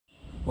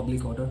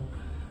public order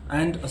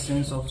and a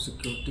sense of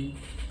security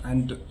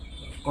and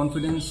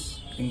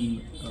confidence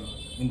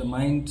in the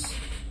minds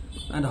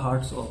and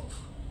hearts of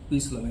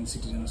peace-loving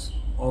citizens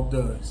of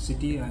the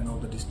city and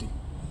of the district.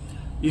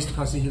 East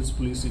Khasi Hills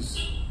Police is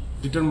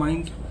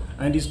determined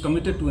and is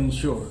committed to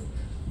ensure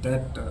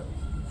that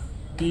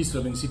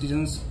peace-loving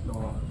citizens,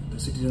 the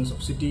citizens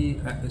of city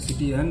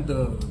and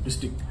the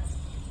district,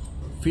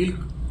 feel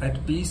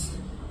at peace.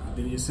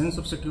 There is a sense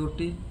of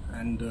security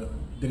and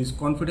there is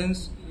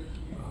confidence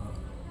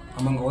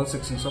among all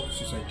sections of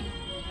society.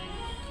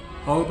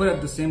 However,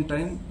 at the same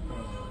time,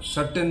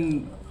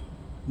 certain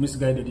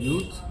misguided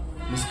youth,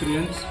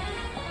 miscreants,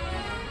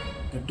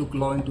 they took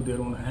law into their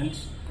own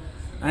hands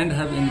and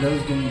have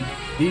indulged in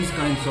these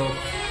kinds of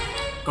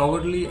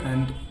cowardly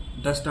and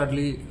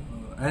dastardly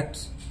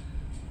acts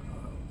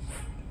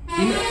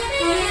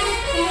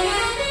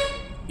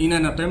in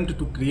an attempt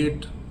to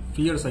create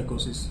fear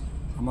psychosis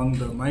among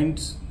the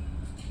minds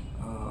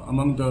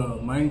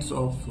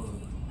of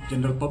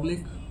general public,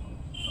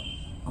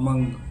 among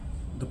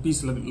the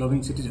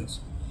peace-loving citizens.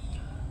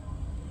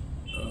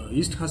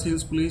 East Khasi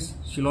Hills Police,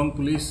 Shillong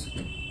Police,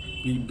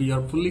 we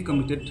are fully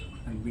committed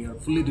and we are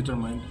fully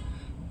determined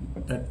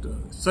that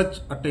such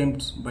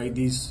attempts by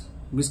these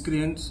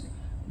miscreants,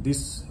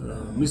 this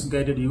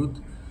misguided youth,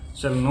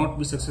 shall not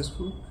be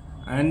successful,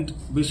 and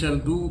we shall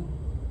go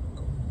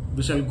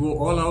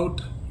all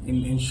out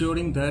in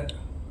ensuring that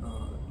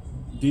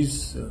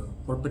these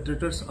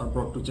perpetrators are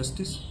brought to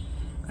justice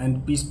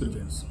and peace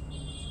prevails.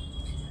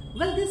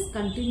 Well, this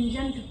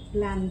contingent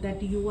plan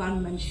that you are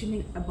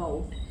mentioning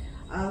about,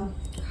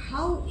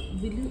 how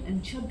will you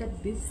ensure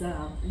that this,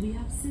 we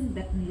have seen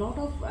that lot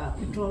of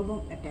petrol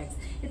bomb attacks,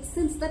 it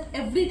seems that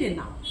every day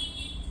now,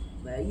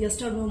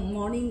 yesterday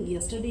morning,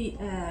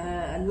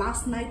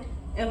 last night,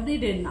 every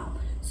day now.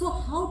 So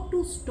how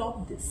to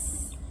stop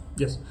this?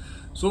 Yes,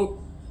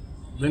 so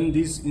when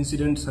these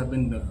incidents have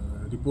been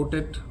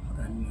reported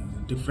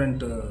and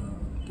different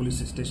police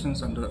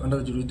stations under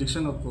the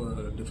jurisdiction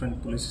of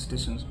different police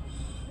stations,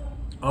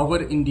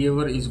 our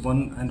endeavor is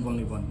one and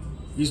only one,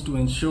 is to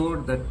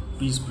ensure that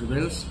peace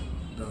prevails,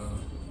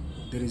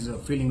 there is a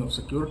feeling of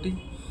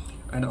security,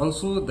 and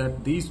also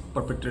that these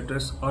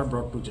perpetrators are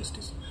brought to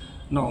justice.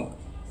 Now,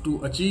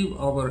 to achieve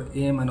our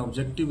aim and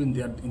objective in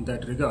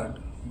that regard,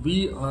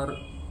 we are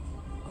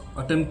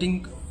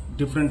attempting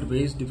different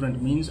ways,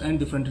 different means and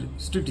different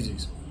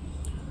strategies.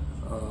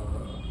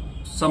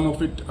 Some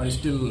of it are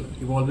still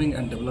evolving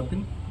and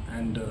developing,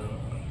 and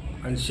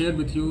I'll share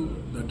with you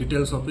the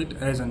details of it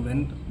as and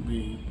when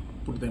we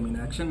put them in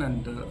action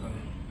and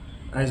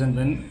as and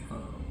when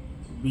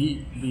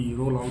we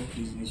roll out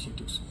these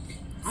initiatives.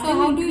 So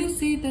how do you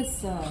see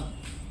this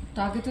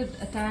targeted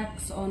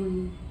attacks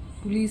on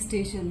police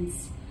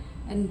stations,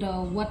 and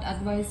what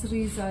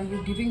advisories are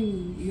you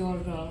giving your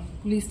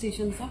police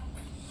stations?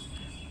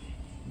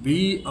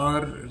 We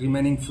are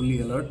remaining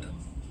fully alert.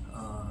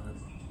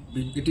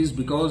 It is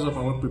because of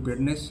our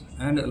preparedness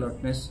and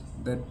alertness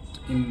that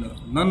in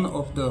none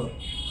of the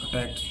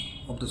attacks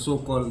of the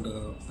so-called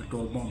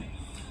petrol bomb,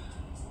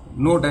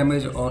 no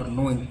damage or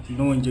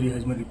no injury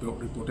has been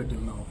reported till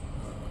now.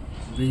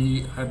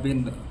 We have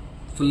been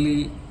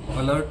fully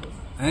alert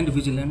and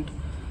vigilant,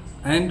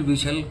 and we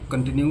shall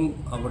continue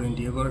our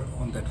endeavor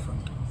on that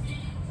front.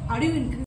 Are you